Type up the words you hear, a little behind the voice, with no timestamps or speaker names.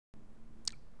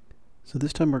So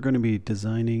this time we're going to be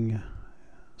designing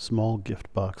small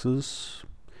gift boxes.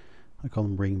 I call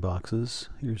them ring boxes.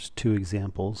 Here's two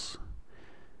examples.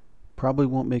 Probably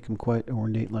won't make them quite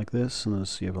ornate like this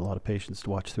unless you have a lot of patience to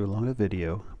watch through a longer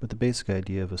video, but the basic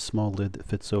idea of a small lid that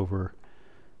fits over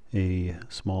a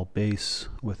small base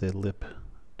with a lip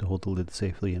to hold the lid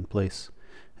safely in place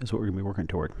is what we're going to be working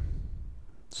toward.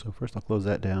 So first I'll close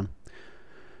that down.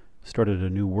 Started a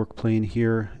new work plane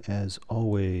here. As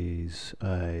always,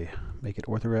 I make it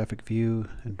orthographic view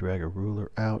and drag a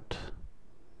ruler out,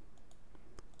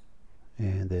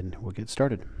 and then we'll get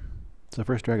started. So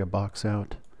first drag a box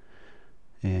out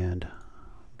and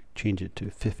change it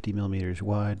to 50 millimeters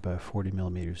wide by 40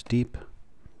 millimeters deep,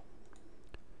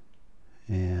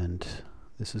 and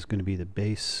this is going to be the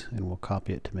base, and we'll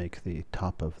copy it to make the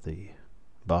top of the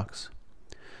box.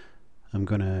 I'm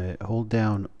going to hold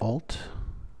down Alt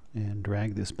and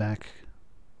drag this back.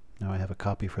 Now I have a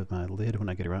copy for my lid when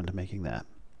I get around to making that.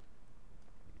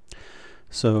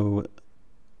 So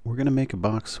we're going to make a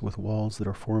box with walls that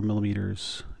are 4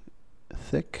 millimeters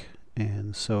thick,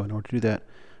 and so in order to do that,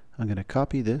 I'm going to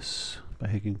copy this by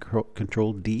hitting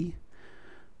Control D,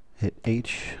 hit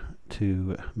H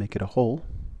to make it a hole.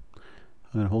 I'm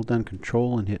going to hold down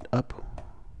Control and hit up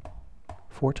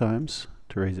 4 times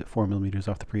to raise it 4 millimeters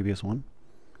off the previous one.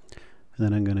 And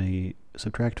then I'm going to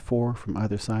subtract 4 from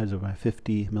either side of my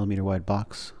 50 millimeter wide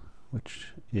box, which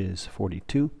is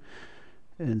 42,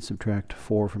 and subtract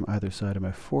 4 from either side of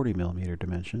my 40 millimeter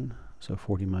dimension. So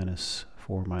 40 minus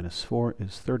 4 minus 4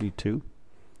 is 32.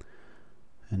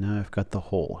 And now I've got the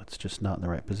hole. It's just not in the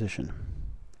right position.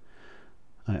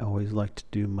 I always like to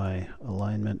do my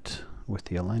alignment with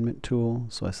the alignment tool.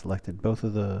 So I selected both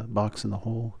of the box and the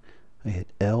hole. I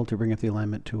hit L to bring up the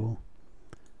alignment tool,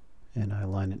 and I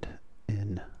align it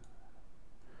in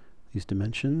these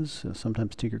dimensions.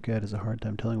 Sometimes Tinkercad has a hard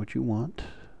time telling what you want.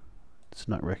 It's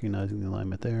not recognizing the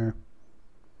alignment there,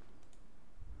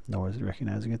 nor is it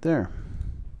recognizing it there.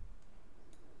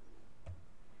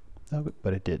 Oh,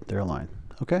 but it did. They're aligned.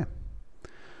 Okay.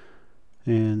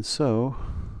 And so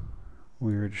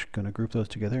we're just going to group those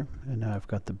together, and now I've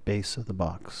got the base of the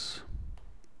box.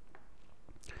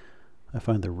 I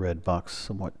find the red box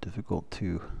somewhat difficult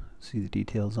to see the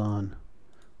details on.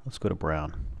 Let's go to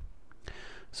brown.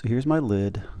 So here's my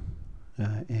lid,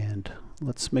 and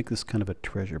let's make this kind of a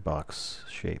treasure box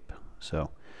shape. So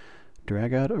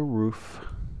drag out a roof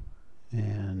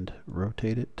and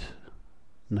rotate it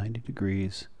 90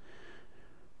 degrees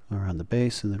around the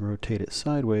base, and then rotate it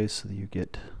sideways so that you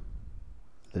get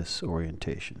this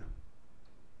orientation.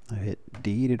 I hit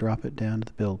D to drop it down to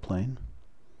the build plane,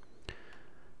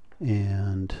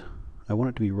 and I want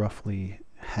it to be roughly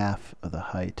half of the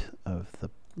height of the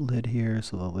lid here.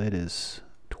 So the lid is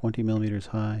 20 millimeters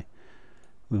high.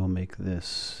 We will make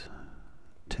this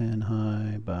 10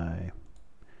 high by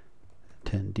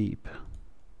 10 deep,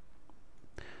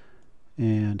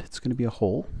 and it's going to be a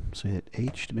hole. So hit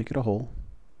H to make it a hole,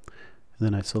 and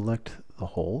then I select the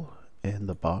hole and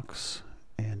the box,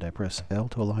 and I press L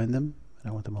to align them,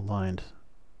 and I want them aligned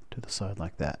to the side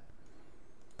like that.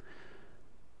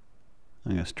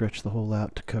 I'm going to stretch the hole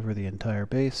out to cover the entire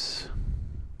base,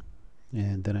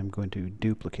 and then I'm going to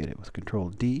duplicate it with Control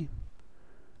D,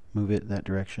 move it that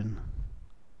direction,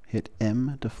 hit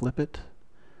M to flip it,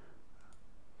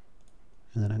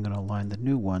 and then I'm going to align the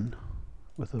new one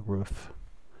with the roof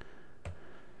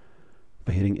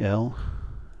by hitting L,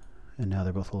 and now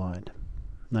they're both aligned.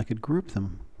 And I could group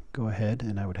them, go ahead,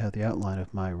 and I would have the outline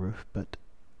of my roof, but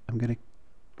I'm going to,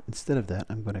 instead of that,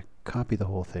 I'm going to copy the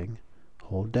whole thing,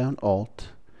 hold down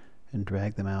Alt, and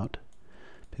drag them out,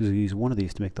 because we use one of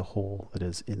these to make the hole that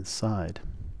is inside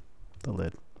the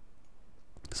lid.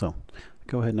 So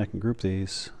go ahead and I can group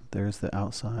these. There's the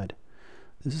outside.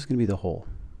 This is going to be the hole,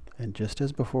 and just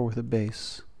as before with the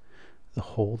base, the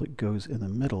hole that goes in the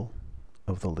middle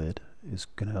of the lid is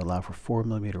going to allow for 4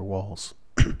 millimeter walls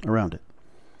around it.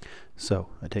 So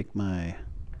I take my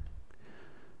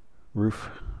roof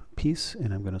piece,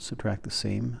 and I'm going to subtract the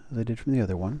same as I did from the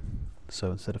other one.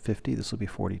 So instead of 50, this will be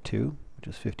 42, which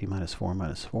is 50 minus 4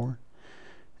 minus 4.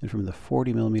 And from the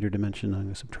 40 millimeter dimension, I'm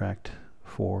going to subtract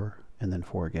 4 and then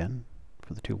 4 again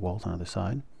for the two walls on either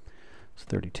side. It's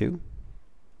 32.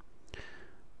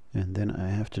 And then I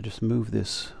have to just move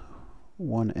this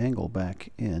one angle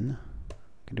back in. I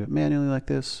can do it manually like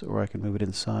this, or I can move it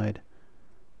inside,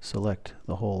 select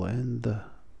the hole and the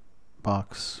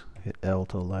box, hit L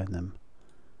to align them,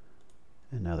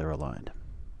 and now they're aligned.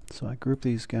 So I group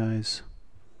these guys,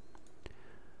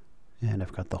 and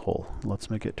I've got the hole. Let's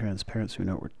make it transparent so we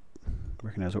know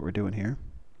recognize what we're doing here,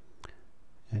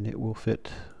 and it will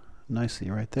fit nicely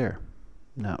right there.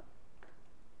 Now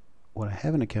what I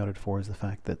haven't accounted for is the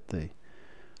fact that the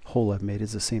hole I've made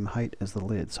is the same height as the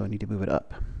lid, so I need to move it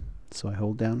up. So I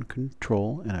hold down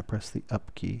Control and I press the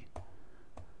up key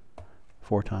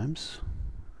 4 times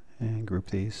and group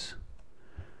these,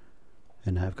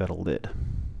 and now I've got a lid.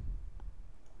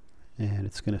 And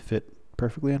it's going to fit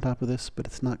perfectly on top of this, but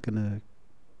it's not going to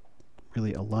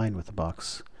really align with the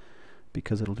box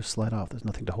because it'll just slide off. There's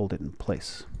nothing to hold it in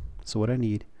place. So what I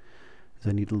need is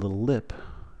I need a little lip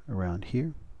around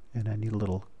here, and I need a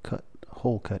little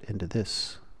hole cut into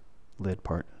this lid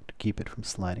part to keep it from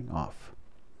sliding off.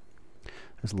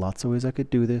 There's lots of ways I could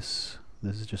do this.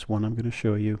 This is just one I'm going to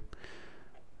show you.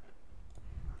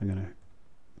 I'm going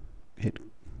to hit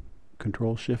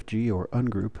Control-Shift-G or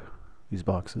ungroup these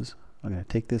boxes. I'm going to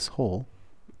take this hole,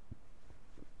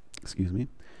 excuse me,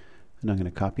 and I'm going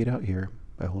to copy it out here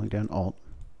by holding down Alt.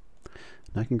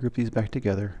 And I can group these back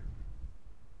together.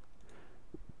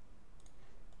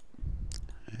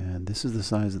 And this is the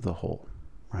size of the hole,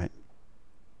 right?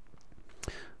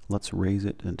 Let's raise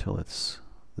it until it's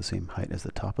the same height as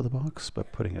the top of the box by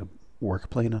putting a work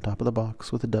plane on top of the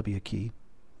box with the W key.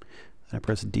 Then I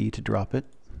press D to drop it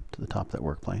to the top of that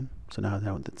work plane. So now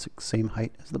it's the same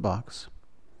height as the box.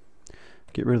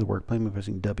 Get rid of the work plane by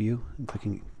pressing W and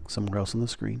clicking somewhere else on the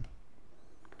screen.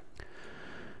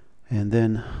 And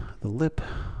then the lip,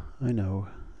 I know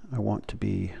I want to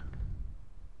be,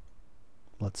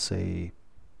 let's say,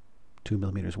 2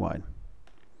 millimeters wide.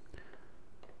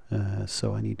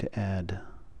 So I need to add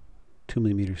 2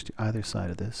 millimeters to either side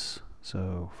of this.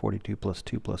 So 42 plus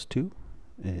 2 plus 2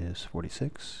 is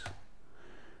 46.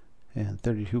 And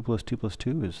 32 plus 2 plus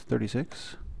 2 is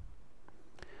 36.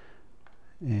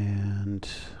 And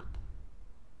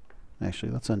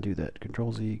actually, let's undo that.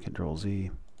 Control Z, Control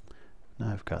Z.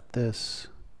 Now I've got this.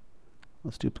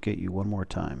 Let's duplicate you one more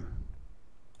time.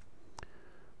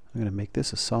 I'm going to make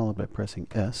this a solid by pressing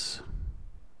S.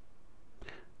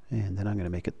 And then I'm going to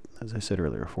make it, as I said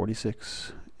earlier,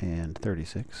 46 and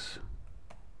 36.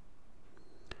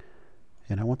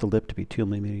 And I want the lip to be 2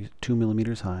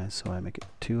 millimeters high, so I make it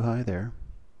 2 high there.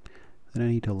 Then I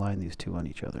need to align these two on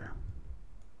each other.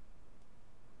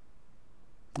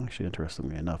 Actually,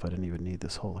 interestingly enough, I didn't even need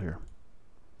this hole here.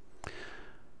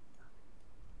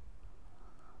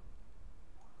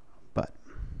 But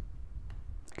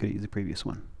I could use the previous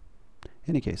one.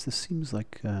 In any case, this seems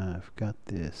like I've got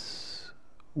this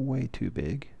way too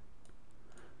big.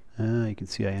 You can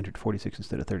see I entered 46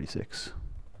 instead of 36.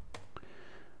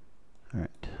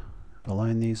 Alright,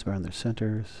 align these around their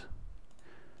centers,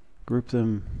 group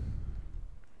them,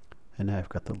 and now I've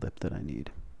got the lip that I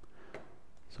need.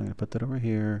 So I'm going to put that over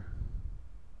here,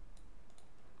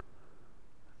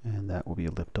 and that will be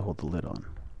a lip to hold the lid on.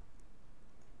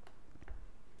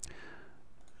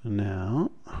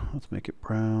 Now, let's make it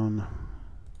brown,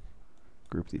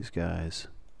 group these guys.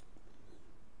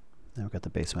 Now I've got the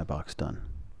base of my box done.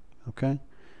 Okay?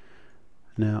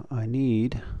 Now I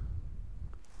need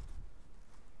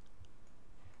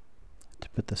to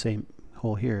put the same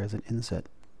hole here as an inset.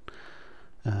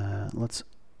 Let's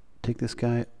take this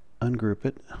guy, ungroup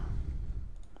it,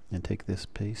 and take this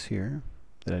piece here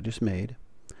that I just made,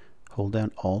 hold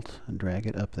down Alt and drag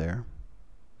it up there.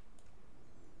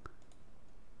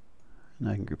 And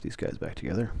I can group these guys back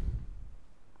together.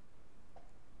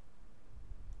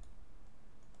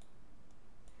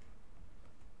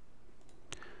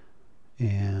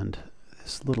 And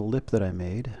this little lip that I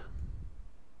made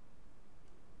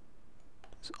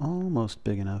is almost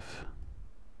big enough,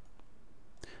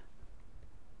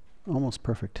 almost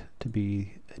perfect to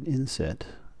be an inset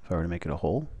if I were to make it a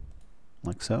hole,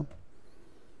 like so,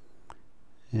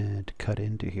 and cut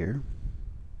into here.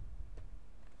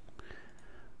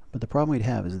 But the problem we'd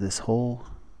have is this whole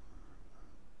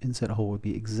inset hole would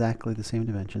be exactly the same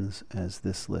dimensions as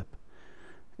this lip.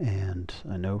 And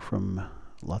I know from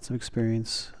lots of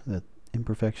experience that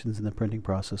imperfections in the printing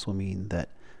process will mean that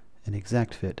an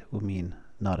exact fit will mean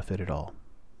not a fit at all.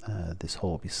 This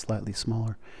hole will be slightly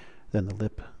smaller than the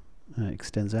lip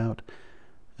extends out,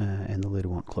 and the lid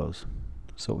won't close.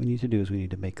 So what we need to do is we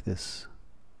need to make this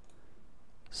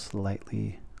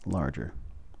slightly larger.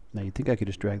 Now you'd think I could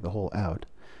just drag the hole out.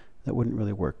 That wouldn't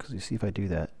really work, because you see if I do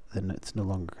that, then it's no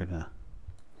longer going to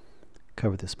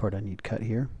cover this part I need cut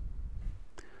here.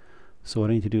 So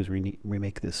what I need to do is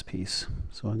remake this piece.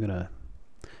 So I'm going to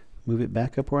move it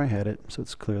back up where I had it so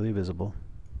it's clearly visible.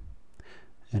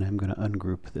 And I'm going to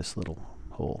ungroup this little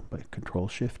hole by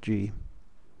Control-Shift-G.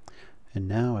 And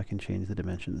now I can change the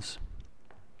dimensions,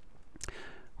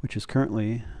 which is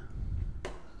currently,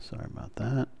 sorry about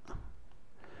that,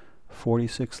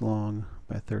 46 long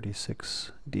by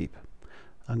 36 deep.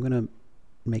 I'm going to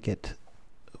make it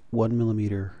 1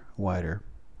 millimeter wider,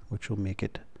 which will make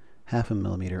it 1/2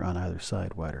 millimeter on either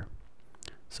side wider.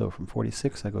 So from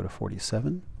 46 I go to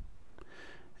 47,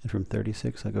 and from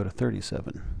 36 I go to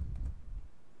 37.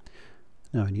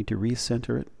 Now I need to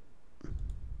recenter it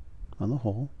on the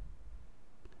hole.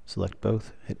 Select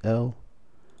both, hit L,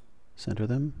 center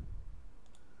them.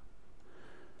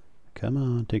 Come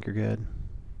on, Tinkercad.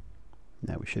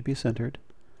 Now we should be centered.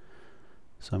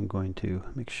 So I'm going to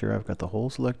make sure I've got the hole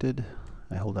selected.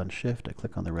 I hold on Shift, I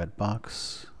click on the red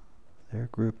box. They're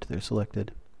grouped, they're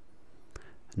selected.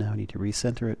 Now I need to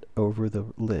recenter it over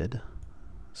the lid.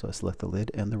 So I select the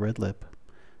lid and the red lip,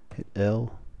 hit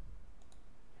L,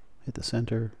 hit the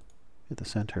center,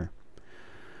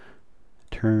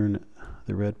 turn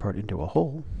the red part into a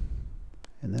hole,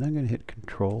 and then I'm going to hit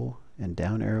Control and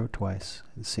down arrow twice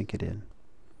and sink it in.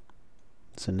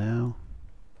 So now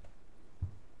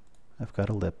I've got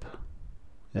a lip.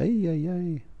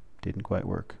 Ay. Didn't quite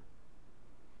work.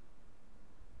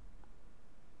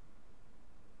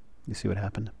 You see what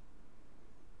happened?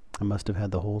 I must have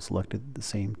had the hole selected at the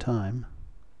same time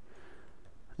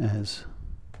as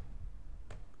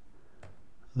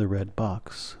the red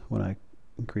box when I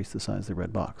increase the size of the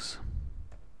red box.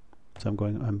 So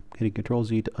I'm hitting Control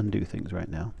Z to undo things right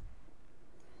now.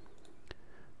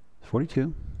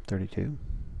 42, 32.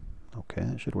 Okay,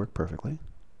 that should work perfectly.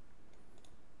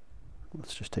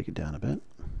 Let's just take it down a bit.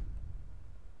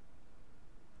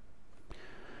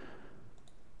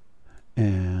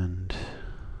 And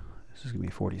this is going to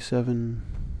be 47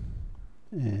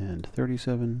 and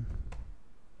 37.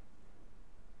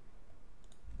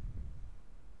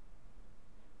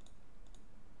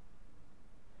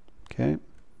 Okay,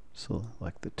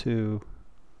 select the two,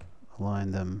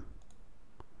 align them,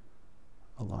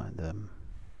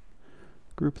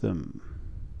 group them.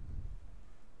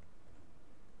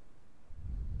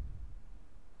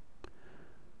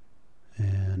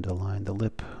 And align the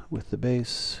lip with the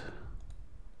base.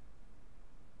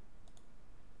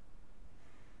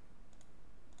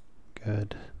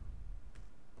 Good.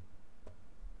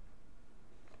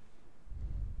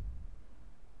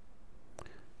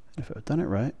 And if I've done it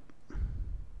right,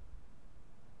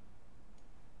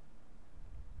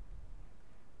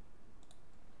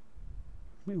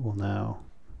 we will now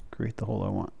create the hole I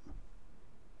want.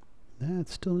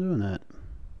 It's still doing that.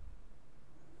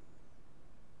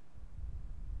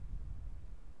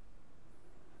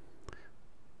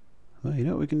 Well, you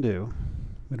know what we can do?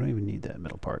 We don't even need that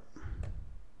middle part.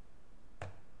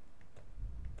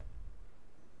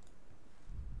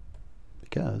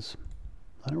 Because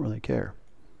I don't really care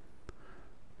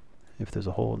if there's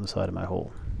a hole in the side of my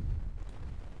hole.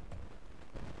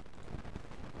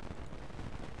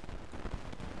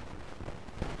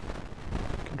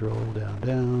 Control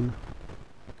down,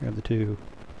 grab the two,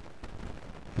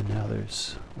 and now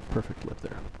there's a perfect lip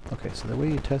there. Okay, so the way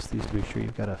you test these to be sure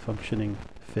you've got a functioning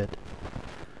fit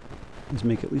is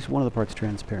make at least one of the parts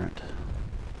transparent.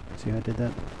 See how I did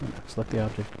that? Select the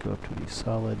object, go up to the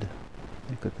solid,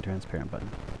 and click the transparent button.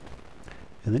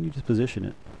 And then you just position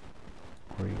it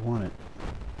where you want it.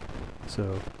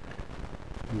 So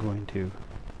I'm going to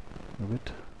move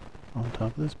it on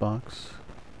top of this box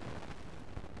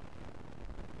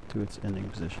to its ending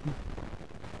position.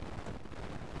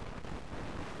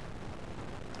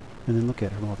 And then look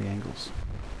at it from all the angles.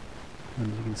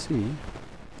 And as you can see,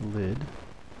 the lid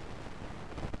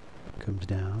comes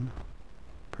down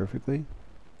perfectly,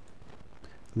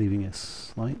 leaving a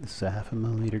slight, this is a 1/2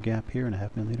 millimeter gap here and a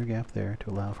 1/2 millimeter gap there to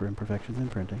allow for imperfections in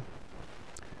printing.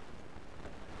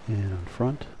 And on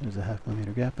front, there's a 1/2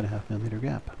 millimeter gap and a 1/2 millimeter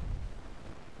gap.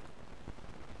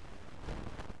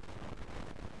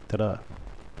 Ta-da!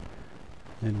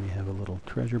 And we have a little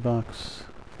treasure box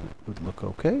that would look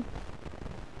okay.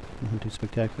 Nothing too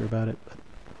spectacular about it, but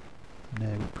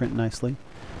they would print nicely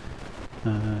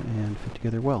and fit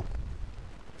together well.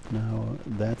 Now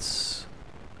that's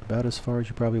about as far as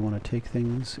you probably want to take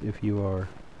things if you are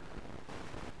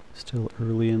still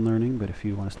early in learning, but if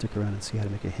you want to stick around and see how to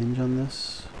make a hinge on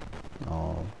this,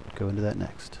 I'll go into that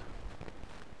next.